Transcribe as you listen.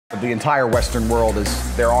The entire Western world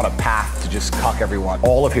they're on a path to just cuck everyone.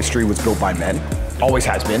 All of history was built by men, always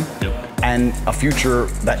has been. Yep. And a future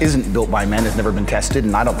that isn't built by men has never been tested,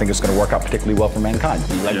 and I don't think it's going to work out particularly well for mankind.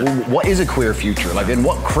 Like, what is a queer future? Like, in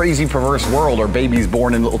what crazy, perverse world are babies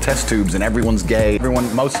born in little test tubes and everyone's gay?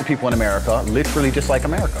 Most of the people in America literally dislike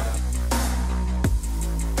America.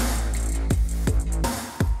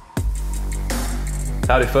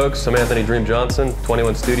 Howdy folks, I'm Anthony Dream Johnson,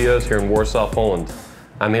 21 Studios here in Warsaw, Poland.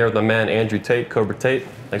 I'm here with my man Andrew Tate, Cobra Tate.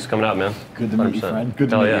 Thanks for coming out, man. Good to meet you, friend.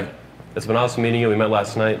 Good to meet you. It's been awesome meeting you. We met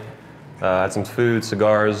last night. Had some food,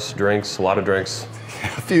 cigars, drinks, a lot of drinks.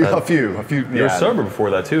 A few. You were sober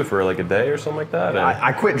before that too, for like a day or something like that?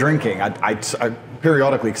 I quit drinking. I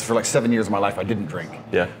periodically, because for like 7 years of my life, I didn't drink.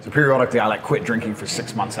 Yeah. So periodically, I quit drinking for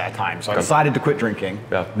 6 months at a time. So I decided to quit drinking.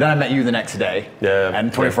 Yeah. Then I met you the next day. Yeah.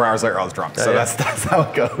 And 24 hours later, I was drunk. Yeah, so that's how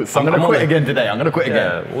it goes. So I'm gonna quit again today. I'm gonna quit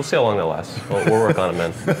again. Yeah. We'll see how long that lasts. We'll work on it,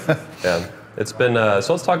 man. Yeah. It's been.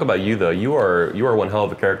 So let's talk about you though. You are one hell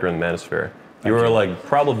of a character in the Manosphere. You are like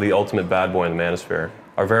probably the ultimate bad boy in the Manosphere.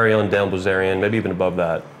 Our very own Dan Blazarian, maybe even above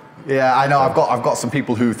that. Yeah, I know. I've got some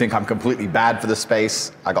people who think I'm completely bad for the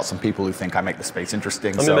space. I got some people who think I make the space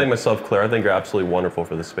interesting. Let me make myself clear. I think you're absolutely wonderful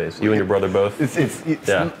for the space. You and your brother both.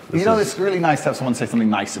 It's really nice to have someone say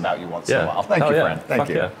something nice about you once in a while. Thank you, friend. Thank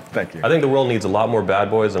you. Thank you. I think the world needs a lot more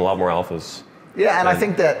bad boys and a lot more alphas. Yeah, and I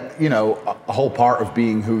think that, a whole part of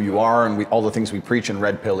being who you are and all the things we preach in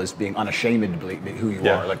Red Pill is being unashamedly who you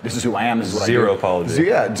are. Like, this is who I am, this is what I do. Zero apology.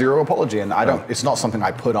 Yeah, zero apology. And it's not something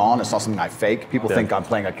I put on, it's not something I fake. People think I'm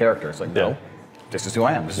playing a character. It's like, no, this is who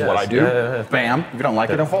I am, this is what I do. Bam, if you don't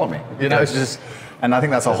like it, don't follow me. It's just, and I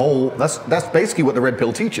think that's that's basically what the Red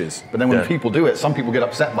Pill teaches. But then when people do it, some people get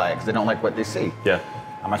upset by it because they don't like what they see. Yeah.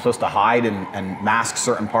 Am I supposed to hide and mask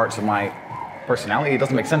certain parts of my personality? It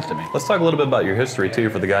doesn't make sense to me. Let's talk a little bit about your history too,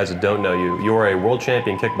 for the guys that don't know you. You are a world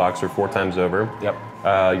champion kickboxer 4 times over. Yep.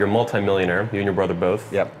 You're a multi-millionaire, you and your brother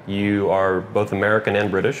both. Yep. You are both American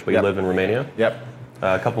and British, but you live in Romania. Yep.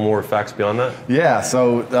 A couple more facts beyond that. Yeah,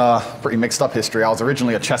 so pretty mixed up history. I was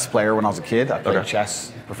originally a chess player when I was a kid. I played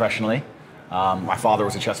chess professionally. My father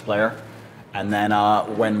was a chess player. And then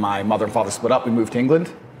when my mother and father split up, we moved to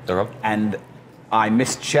England. Okay. And I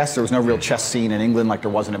missed chess. There was no real chess scene in England like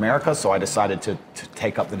there was in America, so I decided to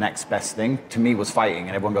take up the next best thing. To me was fighting, and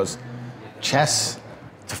everyone goes, chess?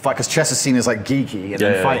 To fight, because chess is seen as like geeky, and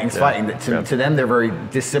then fighting's fighting. To them, they're very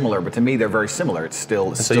dissimilar, but to me, they're very similar. It's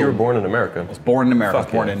still. So you were born in America? I was born in America.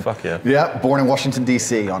 Fuck yeah. Yeah, born in Washington,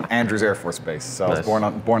 D.C. on Andrews Air Force Base. So I was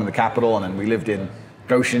born in the capital, and then we lived in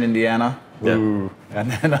Goshen, Indiana. Yeah.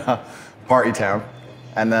 And then party town.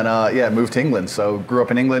 And then, moved to England. So grew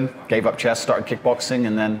up in England, gave up chess, started kickboxing,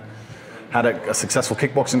 and then had a successful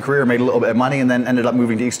kickboxing career, made a little bit of money, and then ended up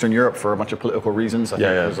moving to Eastern Europe for a bunch of political reasons. I think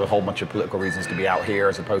there's a whole bunch of political reasons to be out here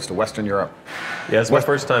as opposed to Western Europe. Yeah, it's my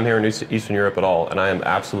first time here in Eastern Europe at all, and I am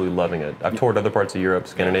absolutely loving it. I've toured other parts of Europe,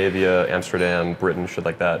 Scandinavia, Amsterdam, Britain, shit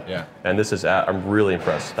like that. Yeah. And I'm really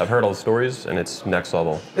impressed. I've heard all the stories, and it's next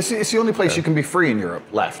level. It's the only place you can be free in Europe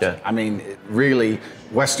left. Yeah. I mean, really,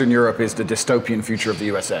 Western Europe is the dystopian future of the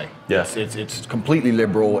USA. Yeah. It's completely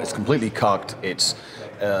liberal, it's completely cucked,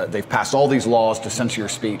 they've passed all these laws to censor your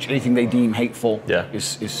speech. Anything they deem hateful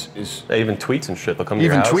is even tweets and shit. They'll come to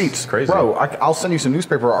your house. Even tweets. It's crazy. Bro, I'll send you some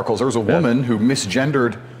newspaper articles. There was a woman who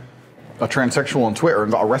misgendered a transsexual on Twitter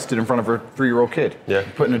and got arrested in front of her 3-year-old kid. Yeah.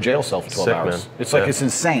 Put in a jail cell for 12 hours. Man. It's like, it's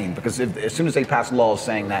insane, because as soon as they pass laws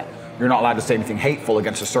saying that you're not allowed to say anything hateful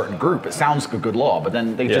against a certain group, it sounds like a good law, but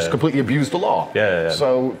then they just completely abuse the law.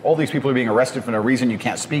 So all these people are being arrested for no reason. You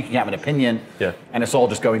can't speak, you can't have an opinion, and it's all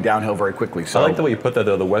just going downhill very quickly. So I like the way you put that,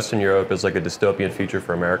 though. The Western Europe is like a dystopian future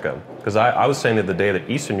for America. Because I was saying the other day that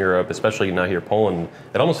Eastern Europe, especially now here Poland,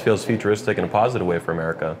 it almost feels futuristic in a positive way for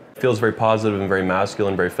America. It feels very positive and very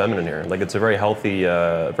masculine, very feminine here. Like, it's a very healthy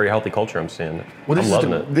culture I'm seeing. I'm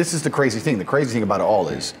loving it. This is the crazy thing. The crazy thing about it all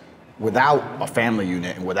is, without a family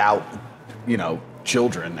unit and without,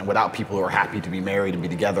 children and without people who are happy to be married and be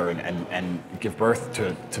together and give birth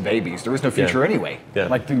to babies, there is no future anyway.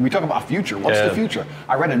 Like, we talk about future. What's the future?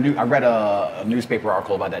 I read a newspaper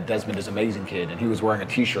article about that Desmond is Amazing kid, and he was wearing a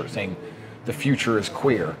T-shirt saying, "The future is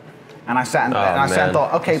queer," and I sat and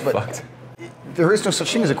thought, okay, but there is no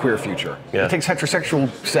such thing as a queer future. It takes heterosexual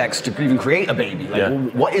sex to even create a baby.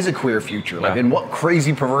 Like, what is a queer future? Like, in what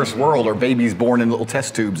crazy, perverse world are babies born in little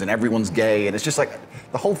test tubes and everyone's gay? And it's just like,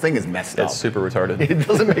 the whole thing is messed up. It's super retarded. It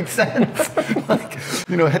doesn't make sense.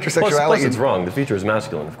 Heterosexuality. Plus it's wrong. The future is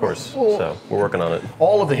masculine, of course. So we're working on it.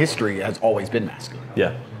 All of the history has always been masculine.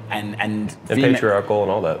 Yeah. and patriarchal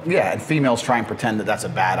and all that. Yeah, and females try and pretend that that's a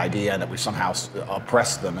bad idea and that we somehow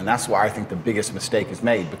oppress them, and that's why I think the biggest mistake is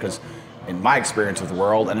made, because in my experience of the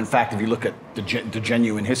world, and in fact, if you look at the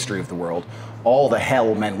genuine history of the world, all the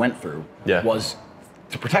hell men went through was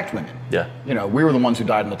to protect women. Yeah. You know, we were the ones who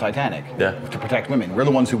died on the Titanic to protect women. We're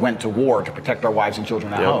the ones who went to war to protect our wives and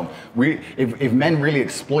children at home. If men really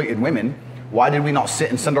exploited women, why did we not sit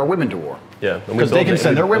and send our women to war? Yeah, because they can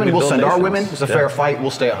send their women, we'll send our women. It's a fair fight,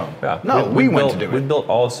 we'll stay at home. Yeah. No, we went to do it. We built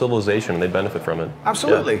all of civilization and they benefit from it.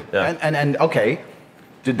 Absolutely. Yeah. And okay,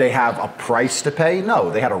 did they have a price to pay?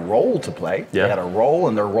 No, they had a role to play. Yeah. They had a role,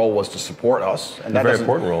 and their role was to support us. And a very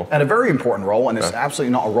important role. And a very important role, and it's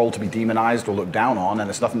absolutely not a role to be demonized or looked down on, and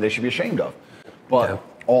it's nothing they should be ashamed of. But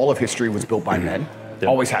all of history was built by men.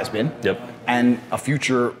 Always has been. And a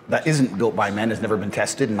future that isn't built by men has never been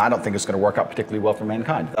tested, and I don't think it's going to work out particularly well for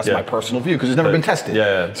mankind. That's my personal view, because it's never been tested.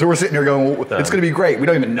 So we're sitting here going, well, it's going to be great. We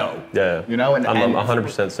don't even know. You know, and I'm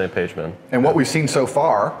 100% same page, man. And what we've seen so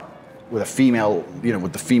far with a female, you know,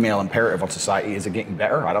 with the female imperative on society, is it getting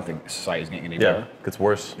better? I don't think society is getting any better. It gets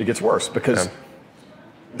worse. It gets worse because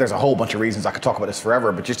there's a whole bunch of reasons. I could talk about this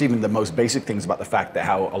forever, but just even the most basic things about the fact that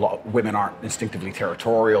how a lot of women aren't instinctively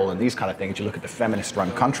territorial and these kind of things. You look at the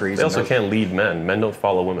feminist-run countries. They also can't lead men. Men don't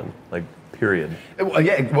follow women, like, period.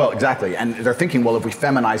 Well, exactly. And they're thinking, well, if we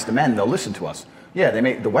feminize the men, they'll listen to us. Yeah,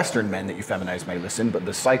 the Western men that you feminize may listen, but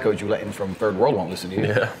the psychos you let in from third world won't listen to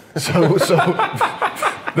you. So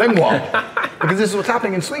then what? Because this is what's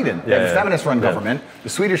happening in Sweden. They have a feminist-run government. The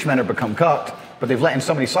Swedish men have become cucked, but they've let in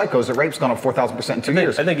so many psychos that rape's gone up 4,000% in 2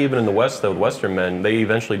 years. I think even in the West, though, with Western men, they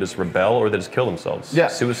eventually just rebel or they just kill themselves.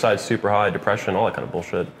 Suicide's super high, depression, all that kind of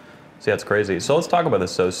bullshit. So yeah, it's crazy. So let's talk about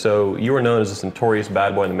this, though. So you were known as this notorious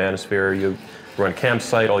bad boy in the manosphere. You run a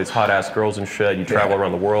campsite, all these hot-ass girls and shit. You travel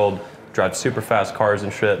around the world, drive super fast cars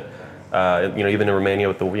and shit. You know, even in Romania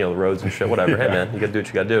with the the roads and shit. Whatever. Hey man, you gotta do what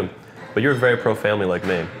you gotta do. But you're very pro-family like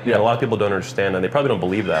me. And a lot of people don't understand that. They probably don't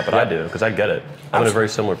believe that, but I do, because I get it. I'm on a very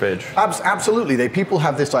similar page. Absolutely. People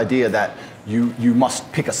have this idea that you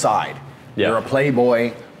must pick a side. You're a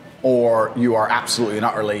playboy, or you are absolutely and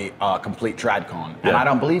utterly a complete tradcon. And I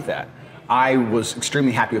don't believe that. I was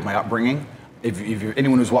extremely happy with my upbringing. If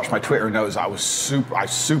anyone who's watched my Twitter knows I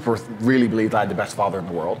super really believed I had the best father in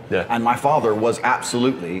the world. And my father was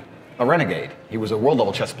absolutely a renegade. He was a world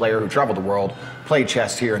level chess player who traveled the world, played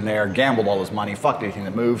chess here and there, gambled all his money, fucked anything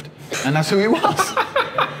that moved, and that's who he was.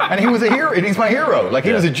 And he was a hero, and he's my hero. Like,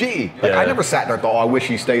 he was a G. Like, I never sat there and thought, oh, I wish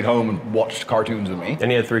he stayed home and watched cartoons with me.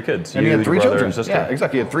 And he had 3 kids. And he had 3 children. Yeah,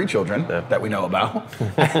 exactly. He had 3 children that we know about,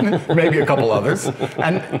 and maybe a couple others.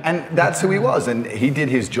 And that's who he was. And he did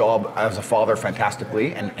his job as a father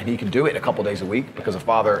fantastically, and he can do it a couple days a week, because a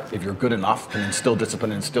father, if you're good enough, can instill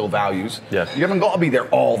discipline and instill values. You haven't got to be there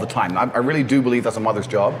all the time. I really do believe that's a mother's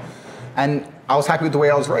job. And I was happy with the way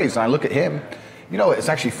I was raised. And I look at him. You know, it's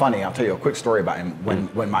actually funny. I'll tell you a quick story about him.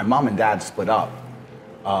 When my mom and dad split up,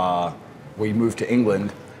 we moved to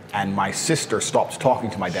England, and my sister stopped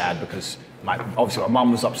talking to my dad because obviously my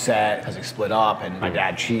mom was upset because they split up, and my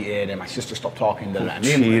dad cheated, and my sister stopped talking to them.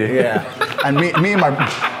 And me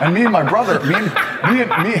and my brother.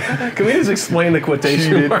 Can we just explain the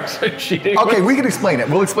quotation marks for cheating? Okay, we can explain it.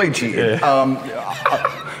 We'll explain cheating.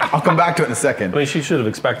 I'll come back to it in a second. I mean, she should have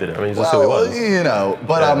expected it. I mean, he's just who he was. You know,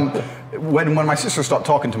 but when my sister stopped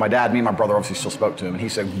talking to my dad, me and my brother obviously still spoke to him, and he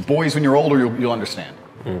said, "Boys, when you're older, you'll understand."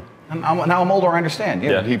 And now I'm older, I understand.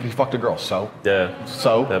 He fucked a girl, so.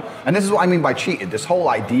 And this is what I mean by cheated. This whole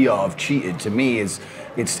idea of cheated to me is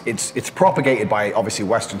it's propagated by obviously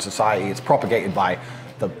Western society. It's propagated by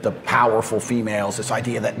the powerful females. This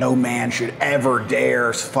idea that no man should ever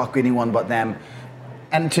dare fuck anyone but them.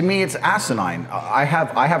 And to me, it's asinine. I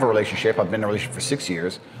have a relationship. I've been in a relationship for 6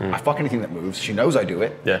 years. I fuck anything that moves. She knows I do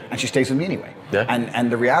it, and she stays with me anyway.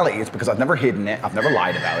 And the reality is, because I've never hidden it, I've never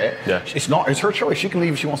lied about it. It's her choice. She can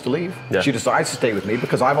leave if she wants to leave. She decides to stay with me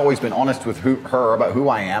because I've always been honest with her about who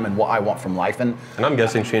I am and what I want from life. And I'm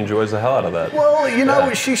guessing she enjoys the hell out of that. Well, you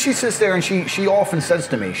know, she sits there and she often says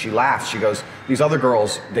to me, she laughs. She goes, "These other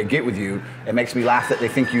girls, they get with you. It makes me laugh that they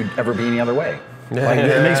think you'd ever be any other way."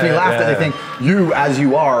 It makes me laugh that they think you, as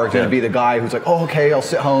you are going to be the guy who's like, "Oh, okay, I'll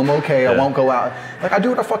sit home. Okay, I won't go out." Like, I do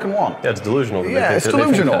what I fucking want. Yeah, it's delusional. It's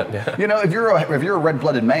delusional. You know, if you're a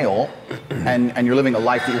red-blooded male and you're living a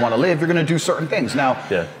life that you want to live, you're going to do certain things. Now,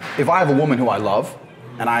 if I have a woman who I love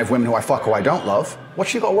and I have women who I fuck who I don't love, what's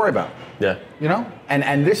she got to worry about? You know,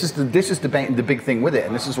 and this is the big thing with it,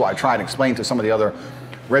 and this is what I try and explain to some of the other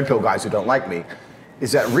red pill guys who don't like me.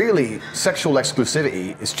 Is that really sexual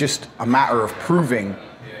exclusivity is just a matter of proving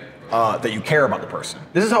that you care about the person.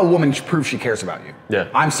 This is how a woman proves she cares about you. Yeah.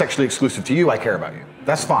 I'm sexually exclusive to you, I care about you.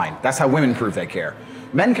 That's fine. That's how women prove they care.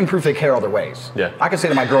 Men can prove they care other ways. Yeah. I can say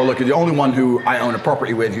to my girl, look, you're the only one who I own a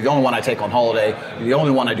property with, you're the only one I take on holiday, you're the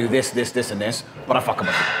only one I do this, and this, but I fuck a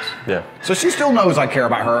bunch of girls. Yeah. So she still knows I care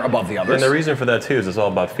about her above the others. And the reason for that too is it's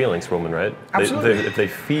all about feelings for women, right? Absolutely. If they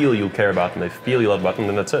feel you care about them, they feel you love about them,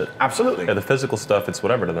 then that's it. Absolutely. Yeah, the physical stuff, it's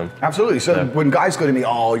whatever to them. Absolutely. So when guys go to me,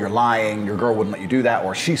 oh, you're lying, your girl wouldn't let you do that,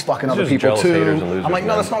 or she's fucking other people jealous too. haters and losers, I'm like, no,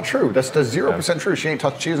 man. that's not true. That's 0% true.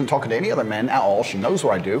 She isn't talking to any other men at all. She knows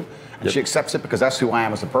what I do. And she accepts it because that's who I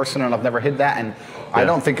am as a person, and I've never hid that. And I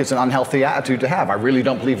don't think it's an unhealthy attitude to have. I really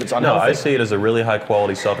don't believe it's unhealthy. No, I see it as a really high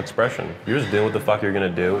quality self-expression. You're just doing what the fuck you're gonna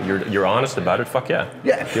do. You're honest about it. Fuck yeah.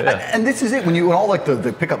 Yeah. And this is it. When all like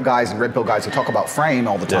the pickup guys and red pill guys, they talk about frame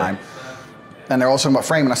all the time. And they're all talking about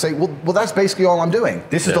frame, and I say, well, that's basically all I'm doing.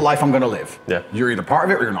 This is the life I'm going to live. Yeah. You're either part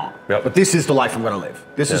of it or you're not. Yep. But this is the life I'm going to live.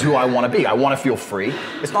 This is who I want to be. I want to feel free.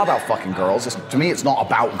 It's not about fucking girls. To me, it's not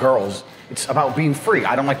about girls. It's about being free.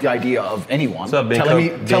 I don't like the idea of anyone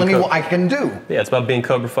telling me what I can do. Yeah, it's about being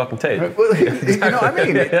Cobra fucking Tate. Well, you know what I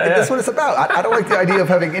mean? That's what it's about. I don't like the idea of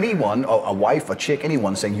having anyone, a wife, a chick,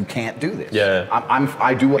 anyone saying you can't do this. Yeah.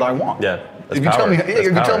 I do what I want. Yeah. If you tell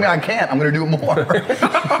me I can't, I'm going to do it more.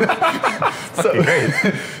 Fucking great.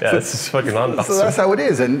 Yeah, it's just fucking awesome. So that's how it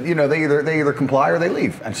is, and they either comply or they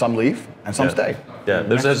leave, and some leave and some stay. Yeah,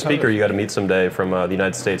 there's a speaker you got to meet someday from the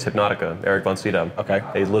United States, Hypnotica, Eric Von Sydow. Okay.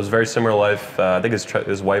 He lives a very similar life. I think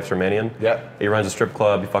his wife's Romanian. Yeah. He runs a strip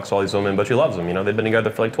club. He fucks all these women, but she loves him. They've been together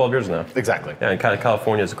for like 12 years now. Exactly. Yeah, and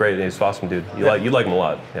California is great. And he's an awesome dude. You like him a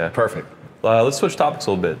lot. Yeah. Perfect. Let's switch topics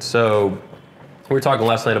a little bit. So. We were talking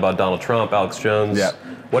last night about Donald Trump, Alex Jones. Yeah.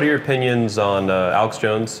 What are your opinions on Alex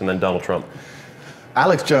Jones and then Donald Trump?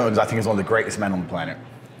 Alex Jones, I think, is one of the greatest men on the planet.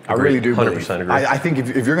 I really do believe. 100% agree. I think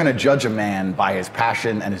if you're going to judge a man by his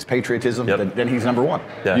passion and his patriotism, then he's number one.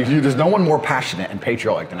 Yeah. There's no one more passionate and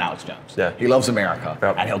patriotic than Alex Jones. Yeah. He loves America,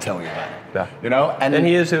 and he'll tell you about it. Yeah. And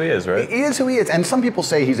he is who he is, right? He is who he is. And some people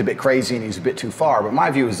say he's a bit crazy and he's a bit too far, but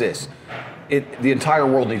my view is this. The entire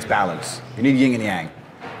world needs balance. You need yin and yang.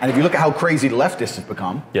 And if you look at how crazy the leftists have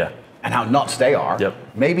become, and how nuts they are,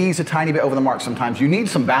 maybe he's a tiny bit over the mark sometimes. You need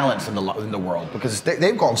some balance in the world because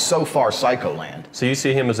they've gone so far psycho land. So you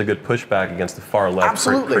see him as a good pushback against the far left,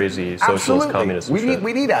 crazy socialist, communist.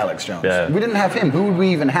 We need Alex Jones. Yeah. We didn't have him. Who would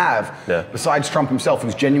we even have besides Trump himself,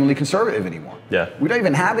 who's genuinely conservative anymore? Yeah. We don't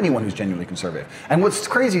even have anyone who's genuinely conservative. And what's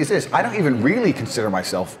crazy is this: I don't even really consider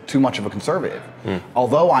myself too much of a conservative,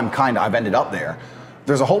 although I've ended up there.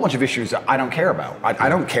 There's a whole bunch of issues that I don't care about. I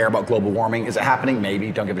don't care about global warming. Is it happening?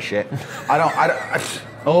 Maybe. Don't give a shit.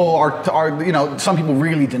 Some people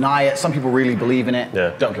really deny it. Some people really believe in it.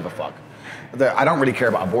 Yeah. Don't give a fuck. I don't really care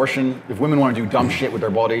about abortion. If women want to do dumb shit with their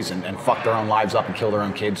bodies and fuck their own lives up and kill their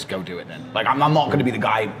own kids, go do it then. Like, I'm not going to be the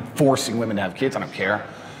guy forcing women to have kids. I don't care.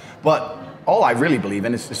 But all I really believe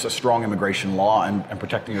in is a strong immigration law and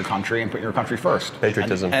protecting your country and putting your country first.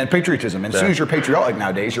 Patriotism. And patriotism. And as soon as you're patriotic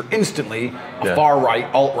nowadays, you're instantly a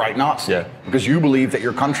far-right, alt-right Nazi. Yeah. Because you believe that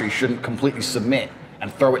your country shouldn't completely submit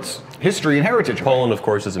and throw its history and heritage away. Poland, of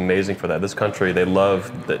course, is amazing for that. This country,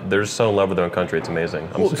 they're so in love with their own country. It's amazing.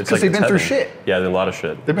 Well, it's because they've been through shit. Yeah, a lot of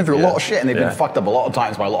shit. They've been through a lot of shit, and they've been fucked up a lot of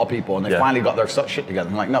times by a lot of people, and they finally got their shit together.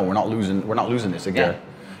 And they're like, no, we're not losing this again. Yeah.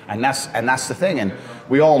 And that's the thing. And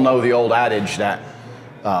we all know the old adage that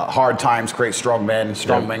hard times create strong men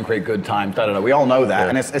create good times. We all know that,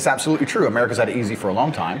 and it's absolutely true. America's had it easy for a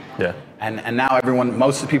long time. Yeah. And now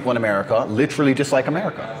most of the people in America literally dislike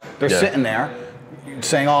America. They're sitting there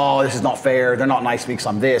saying, "Oh, this is not fair. They're not nice because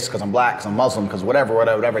I'm this, because I'm black, because I'm Muslim, because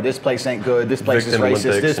whatever. This place ain't good. This place is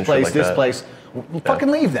racist. This place. Well, fucking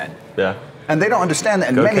leave then." Yeah. And they don't understand that.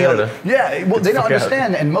 And they don't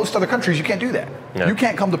understand that in most other countries you can't do that. Yeah. You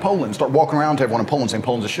can't come to Poland and start walking around to everyone in Poland saying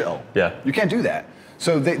Poland's a shithole. Yeah. You can't do that.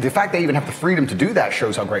 So the fact they even have the freedom to do that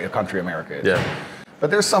shows how great a country America is. Yeah. But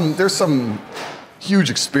there's some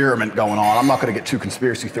huge experiment going on. I'm not going to get too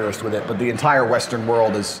conspiracy theorist with it, but the entire Western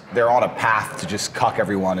world they're on a path to just cuck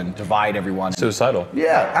everyone and divide everyone. Suicidal.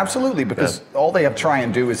 Yeah, absolutely, because all they have to try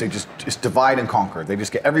and do is they just divide and conquer. They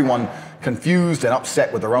just get everyone confused and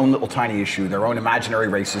upset with their own little tiny issue, their own imaginary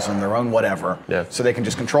racism, their own whatever, so they can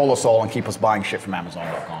just control us all and keep us buying shit from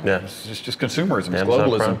Amazon.com. Yeah. It's just consumerism, it's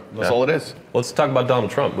globalism. That's all it is. Let's talk about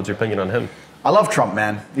Donald Trump. What's your opinion on him? I love Trump,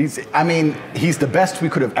 man. He's the best we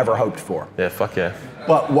could have ever hoped for. Yeah, fuck yeah.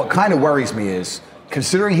 But what kind of worries me is,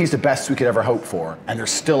 considering he's the best we could ever hope for, and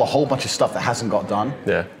there's still a whole bunch of stuff that hasn't got done,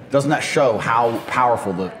 doesn't that show how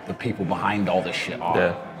powerful the people behind all this shit are?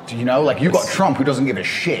 Yeah. You know, like you got Trump who doesn't give a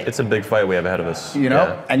shit. It's a big fight we have ahead of us. You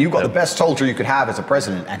know, and you've got the best soldier you could have as a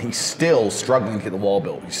president, and he's still struggling to get the wall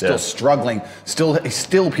built. He's still struggling.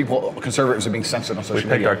 Still, people, conservatives are being censored on social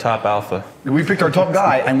media. We picked our top alpha. We picked our top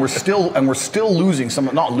guy, and we're still losing some.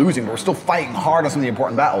 Not losing, but we're still fighting hard on some of the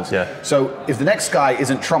important battles. Yeah. So if the next guy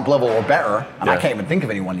isn't Trump level or better, and I can't even think of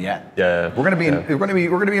anyone yet. Yeah. We're gonna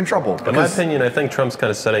be in trouble. In my opinion, I think Trump's kind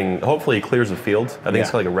of setting. Hopefully, he clears the field. I think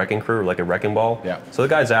it's like a wrecking crew, like a wrecking ball. Yeah. So the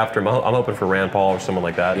guys after him. I'm hoping for Rand Paul or someone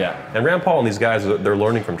like that. Yeah. And Rand Paul and these guys, they're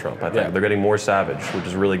learning from Trump. I think they're getting more savage, which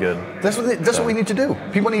is really good. That's what we need to do.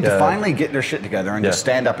 People need to finally get their shit together and just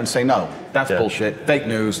stand up and say, no, that's bullshit, fake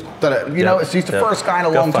news. You know, he's the first guy in a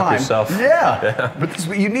long time. Yourself. Yeah. But this is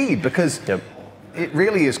what you need, because it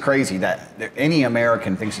really is crazy that any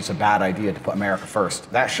American thinks it's a bad idea to put America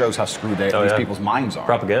first. That shows how screwed these people's minds are.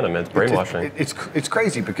 Propaganda, man. It's brainwashing. It's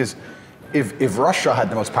crazy, because if Russia had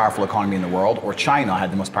the most powerful economy in the world, or China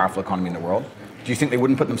had the most powerful economy in the world, do you think they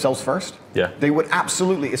wouldn't put themselves first? Yeah. They would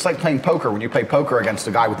absolutely. It's like playing poker. When you play poker against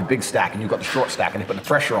a guy with the big stack and you've got the short stack, and they put the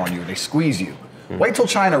pressure on you, they squeeze you. Wait till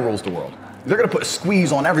China rules the world. They're going to put a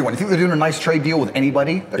squeeze on everyone. You think they're doing a nice trade deal with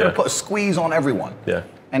anybody? They're going to put a squeeze on everyone. Yeah.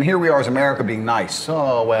 And here we are as America being nice.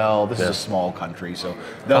 Oh, well, this is a small country, so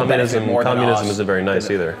they'll benefit more than us. Communism isn't very nice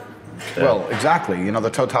either. Yeah. Well, exactly. You know, they're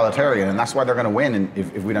totalitarian, and that's why they're going to win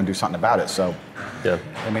if we don't do something about it. So,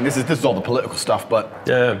 I mean, this is all the political stuff, but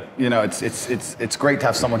you know, it's great to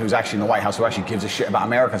have someone who's actually in the White House who actually gives a shit about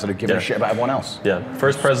America instead of giving a shit about everyone else. Yeah,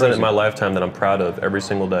 first president in my lifetime that I'm proud of every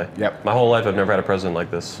single day. Yep. My whole life I've never had a president like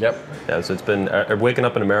this. Yep. Yeah, so it's been waking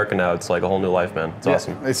up in America now. It's like a whole new life, man. It's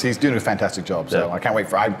awesome. He's doing a fantastic job. So I can't wait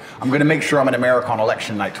for. I'm going to make sure I'm an America on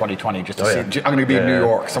election night 2020 just to see. I'm going to be in New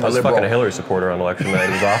York. I was fucking a Hillary supporter on election night.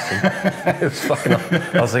 It was awesome. It was fucking.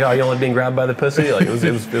 I was like, oh, you only being grabbed by the pussy? Like it was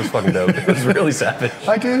fucking dope. It was really savage.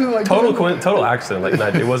 I do. Total accident.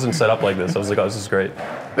 Like it wasn't set up like this. I was like, oh, this is great.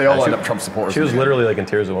 They all end up Trump supporters. She was literally like in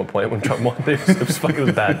tears at one point when Trump won. It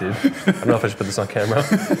was bad, dude. I don't know if I should put this on camera.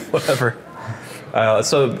 Whatever.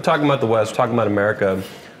 So talking about the West, talking about America,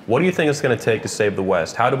 what do you think it's going to take to save the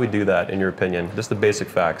West? How do we do that, in your opinion? Just the basic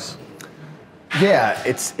facts. Yeah,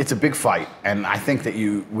 it's a big fight, and I think that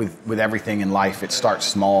with everything in life, it starts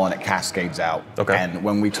small and it cascades out. Okay. And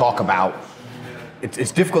when we talk about,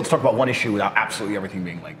 it's difficult to talk about one issue without absolutely everything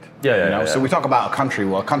being linked. Yeah. So we talk about a country.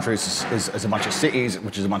 Well, a country is a bunch of cities,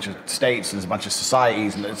 which is a bunch of states, and there's a bunch of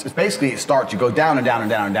societies, and it's basically, it starts. You go down and down and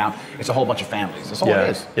down and down. It's a whole bunch of families. That's all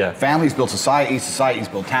it is. Yeah. Families build societies, societies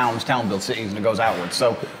build towns, towns build cities, and it goes outwards.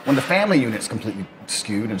 So when the family unit's completely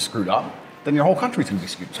skewed and screwed up, then your whole country's going to be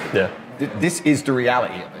skewed and screwed up. This is the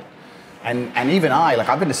reality of it. And even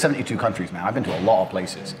I've been to 72 countries now. I've been to a lot of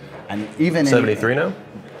places. And even 73 now?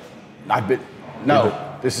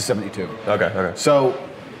 This is 72. Okay. So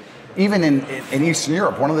even in Eastern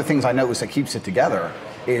Europe, one of the things I noticed that keeps it together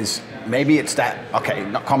is maybe it's that,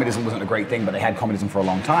 communism wasn't a great thing, but they had communism for a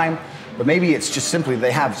long time. But maybe it's just simply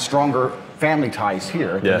they have stronger family ties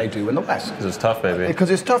here than they do in the West. Because it's tough, maybe. Because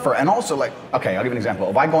it's tougher. And also, I'll give you an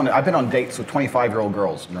example. I've been on dates with 25-year-old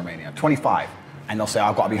girls in Romania, 25, and they'll say,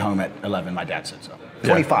 I've got to be home at 11, my dad said so.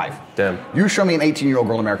 25. Damn. You show me an 18-year-old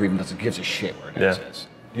girl in America who even gives a shit where it is.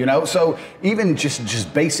 You know, so even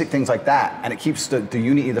just basic things like that, and it keeps the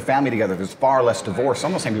unity of the family together. There's far less divorce.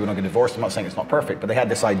 I'm not saying people don't get divorced. I'm not saying it's not perfect, but they had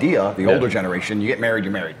this idea, the older generation, you get married,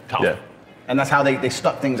 you're married. Tough. Yeah. And that's how they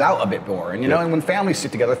stuck things out a bit more. And and when families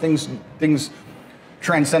sit together, things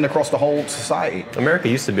transcend across the whole society. America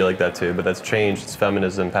used to be like that too, but that's changed. It's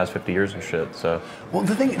feminism past 50 years and shit. So. Well,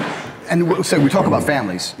 the thing, and so we talk about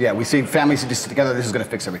families. Yeah, we see families that just sit together. This is going to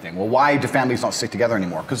fix everything. Well, why do families not stick together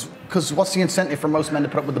anymore? Because what's the incentive for most men to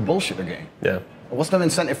put up with the bullshit they're getting? Yeah. What's the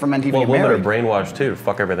incentive for men to even get married? married? Women are brainwashed too to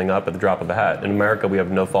fuck everything up at the drop of a hat. In America, we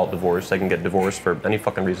have no fault divorce. They can get divorced for any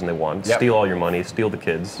fucking reason they want. Yep. Steal all your money, steal the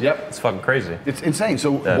kids. Yep. It's fucking crazy. It's insane.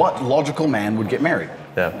 So what logical man would get married?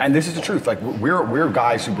 Yeah. And this is the truth. Like we're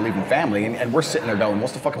guys who believe in family, and we're sitting there going,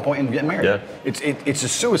 what's the fucking point in getting married? Yeah. It's a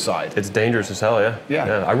suicide. It's dangerous as hell,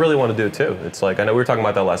 yeah. I really want to do it too. It's like, I know we were talking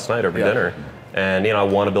about that last night over dinner. And I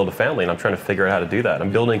want to build a family, and I'm trying to figure out how to do that.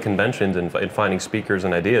 I'm building conventions and finding speakers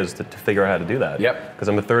and ideas to figure out how to do that. Yep. Because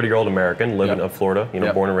I'm a 30-year-old American, living in Florida,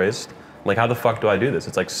 born and raised. I'm like, how the fuck do I do this?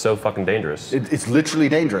 It's like so fucking dangerous. It's literally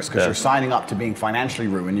dangerous because you're signing up to being financially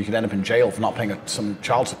ruined. You could end up in jail for not paying some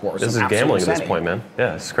child support. Or this is gambling at this point, man.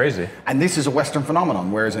 Yeah, it's crazy. And this is a Western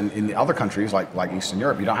phenomenon, whereas in the other countries like Eastern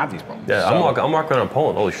Europe, you don't have these problems. Yeah, I'm walking around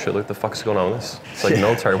Poland. Holy shit, look what the fuck's going on with this. It's like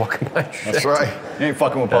military walking by. That's right. You ain't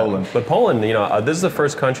fucking with Poland. But Poland, this is the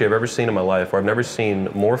first country I've ever seen in my life where I've never seen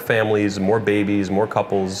more families, more babies, more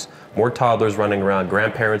couples, more toddlers running around,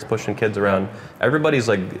 grandparents pushing kids around. Everybody's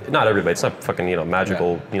like, not everybody, anyway. It's not fucking,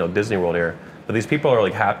 magical, Disney World here. But these people are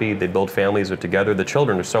like happy. They build families. They're together. The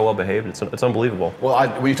children are so well behaved. It's unbelievable. Well,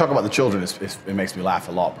 when you talk about the children, it makes me laugh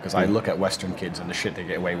a lot because I look at Western kids and the shit they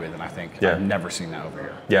get away with, and I think I've never seen that over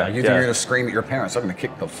here. Yeah, like, you think you're gonna scream at your parents? I'm gonna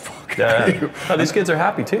kick the fuck out of you. No, these kids are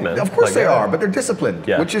happy too, man. Of course they are, but they're disciplined,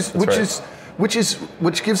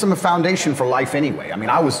 which gives them a foundation for life anyway. I mean,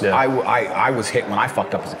 I was hit when I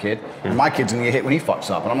fucked up as a kid, and my kid's gonna get hit when he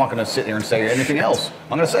fucks up, and I'm not gonna sit there and say anything else.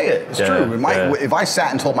 I'm gonna say it. It's true. If I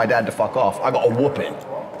sat and told my dad to fuck off, I got a whooping.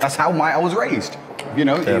 That's how I was raised.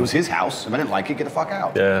 It was his house. If I didn't like it, get the fuck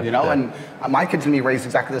out. And my kids and me raised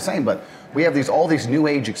exactly the same. But we have all these new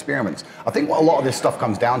age experiments. I think what a lot of this stuff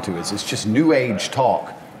comes down to is it's just new age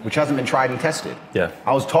talk, which hasn't been tried and tested. Yeah.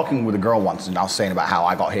 I was talking with a girl once, and I was saying about how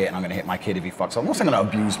I got hit, and I'm going to hit my kid if he fucks up. I'm not saying I'm going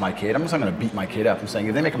to abuse my kid. I'm not saying I'm going to beat my kid up. I'm saying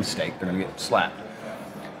if they make a mistake, they're going to get slapped.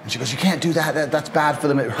 And she goes, "You can't do that. That's bad for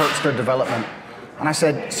them. It hurts their development." And I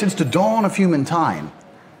said, since the dawn of human time,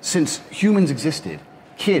 since humans existed,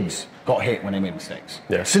 kids got hit when they made mistakes.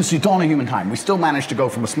 Yeah. Since the dawn of human time, we still managed to go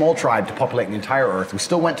from a small tribe to populating the entire Earth. We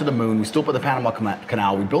still went to the moon. We still put the Panama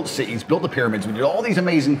Canal. We built cities, built the pyramids. We did all these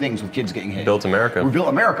amazing things with kids getting hit. Built America. We built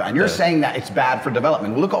America. And you're saying that it's bad for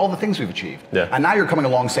development. Well, look at all the things we've achieved. Yeah. And now you're coming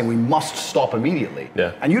along saying we must stop immediately.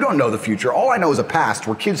 Yeah. And you don't know the future. All I know is a past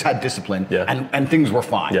where kids had discipline and things were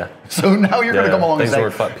fine. Yeah. So now you're going to come along and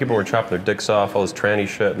say... people were chopping their dicks off, all this tranny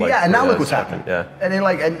shit. And now look what's happened. Yeah. And then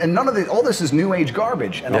and none of this, all this is new age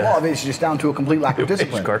garbage. And a lot of it is just down to a complete lack of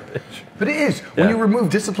discipline. Garbage. But it is. When you remove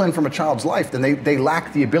discipline from a child's life, then they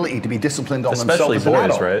lack the ability to be disciplined on Especially themselves as an boys,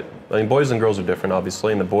 adult. right? I mean, boys and girls are different,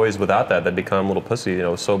 obviously, and the boys without that, they become little pussy,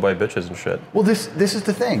 so by bitches and shit. Well, this is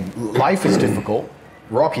the thing. Life is difficult.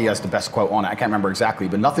 Rocky has the best quote on it. I can't remember exactly,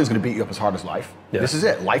 but nothing's going to beat you up as hard as life. Yeah. This is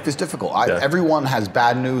it. Life is difficult. Everyone has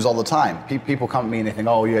bad news all the time. People come at me and they think,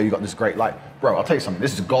 "Oh yeah, you got this great life." Bro, I'll tell you something.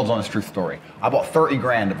 This is a God's honest truth story. I bought 30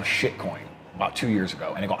 grand of a shit coin about 2 years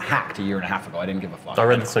ago, and it got hacked a year and a half ago. I didn't give a fuck. I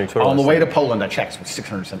read this on your Twitter. On the way to Poland, I checked with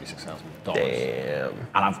 $676,000. Damn.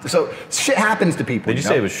 And so shit happens to people. Did you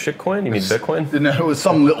say it was shitcoin? You mean Bitcoin? No, it was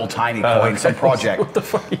some little tiny coin, some project. What the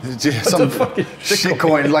fuck? Some shit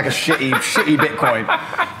coin, like a shitty Bitcoin.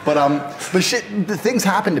 But things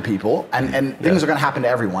happen to people, and things are going to happen to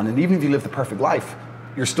everyone. And even if you live the perfect life,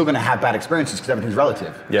 you're still going to have bad experiences because everything's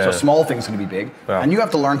relative. Yeah. So small things are going to be big, and you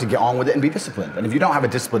have to learn to get on with it and be disciplined. And if you don't have a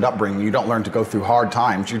disciplined upbringing, you don't learn to go through hard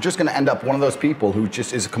times, you're just going to end up one of those people who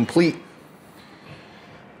just is a complete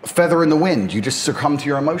feather in the wind. You just succumb to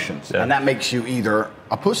your emotions, and that makes you either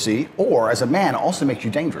a pussy or, as a man, also makes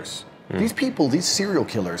you dangerous. These people, these serial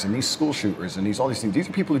killers and these school shooters and all these things, these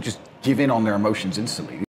are people who just give in on their emotions instantly.